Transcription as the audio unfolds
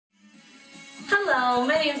Hello,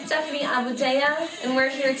 my name is Stephanie Aboudeya, and we're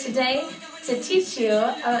here today to teach you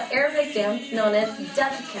an Arabic dance known as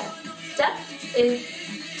Debka. Deb is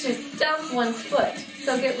to stomp one's foot,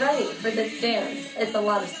 so get ready for this dance. It's a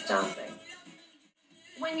lot of stomping.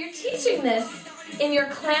 When you're teaching this in your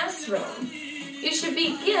classroom, you should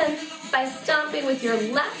begin by stomping with your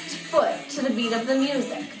left foot to the beat of the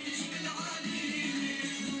music.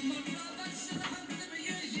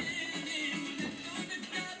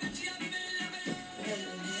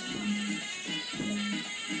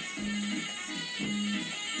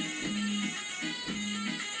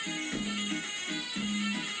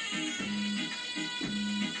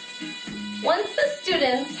 Once the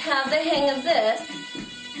students have the hang of this,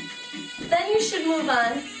 then you should move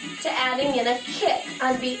on to adding in a kick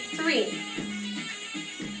on beat 3.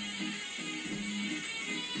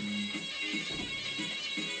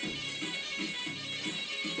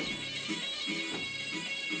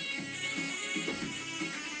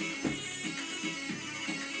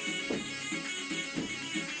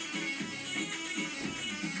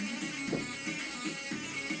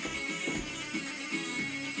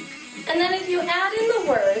 And then if you add in the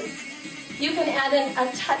words, you can add in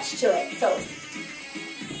a touch to it. So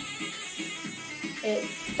it's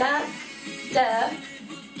step, step,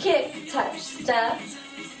 kick, touch, step,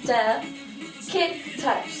 step, kick,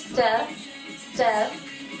 touch, step, step,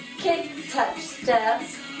 kick, touch, step,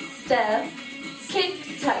 step,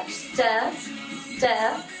 kick, touch, step,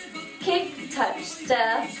 step, kick, touch,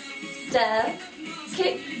 step, step,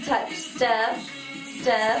 kick, touch, step,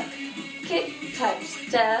 step, kick, touch,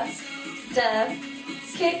 step, step,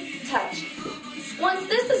 kick, touch. Once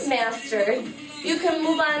this is mastered, you can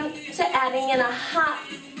move on to adding in a hop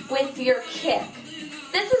with your kick.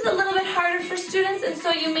 This is a little bit harder for students, and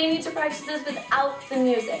so you may need to practice this without the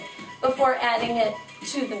music before adding it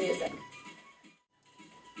to the music.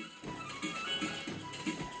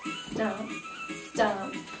 Stomp,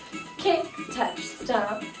 stomp, kick, touch,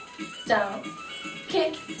 stomp, stomp,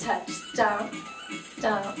 kick, touch, stomp,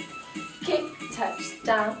 stomp, kick, touch,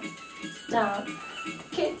 stomp, stomp,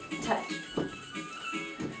 kick, touch.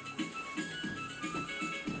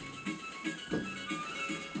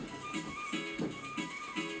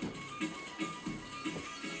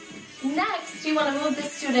 Next, you want to move the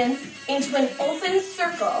students into an open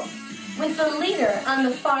circle with the leader on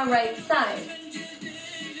the far right side.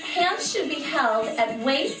 Hands should be held at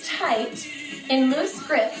waist height in loose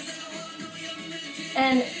grips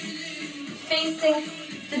and facing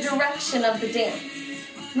the direction of the dance.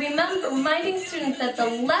 Reminding students that the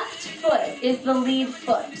left foot is the lead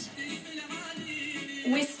foot.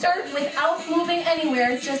 We start without moving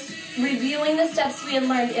anywhere, just reviewing the steps we had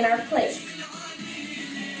learned in our place.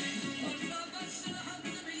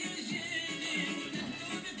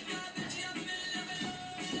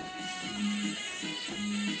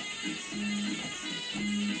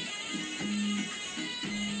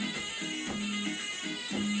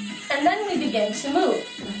 And then we begin to move.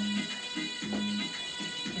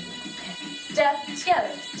 Step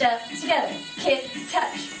together, kick,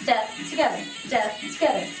 touch, step together,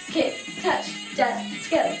 kick, touch, step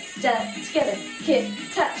together, kick,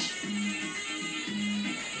 touch.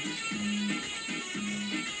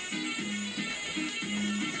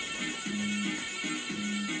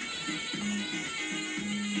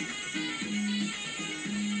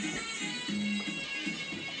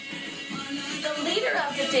 The leader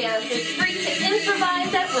of the dance is free to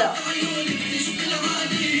improvise at will.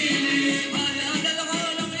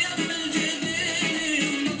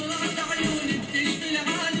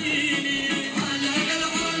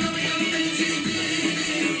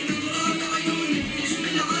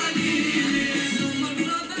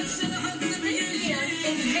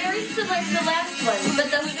 Similar to the last one, but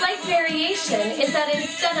the slight variation is that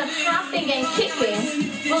instead of hopping and kicking,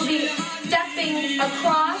 we'll be stepping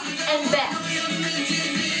across and back.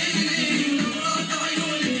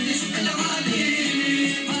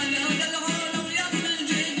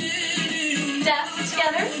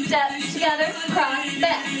 Step together, cross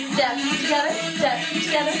back. Step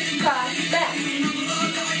together, cross back.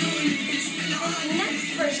 This next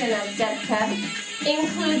version of Debka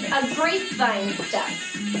includes a grapevine step,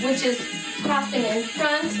 which is crossing in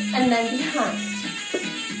front and then behind.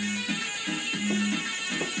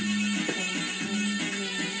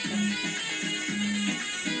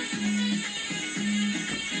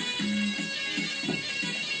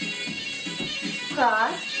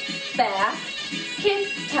 Cross, back, kick,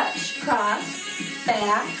 touch, cross,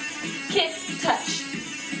 back, kick, touch.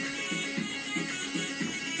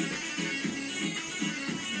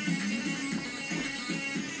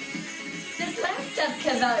 This last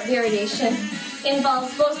Debka variation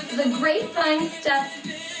involves both the grapevine step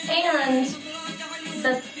and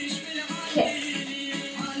the kicks.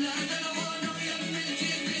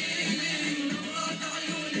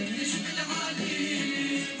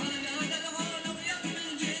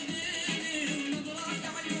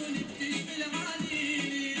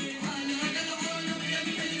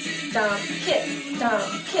 Stomp,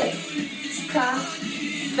 kick,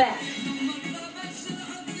 cross, back.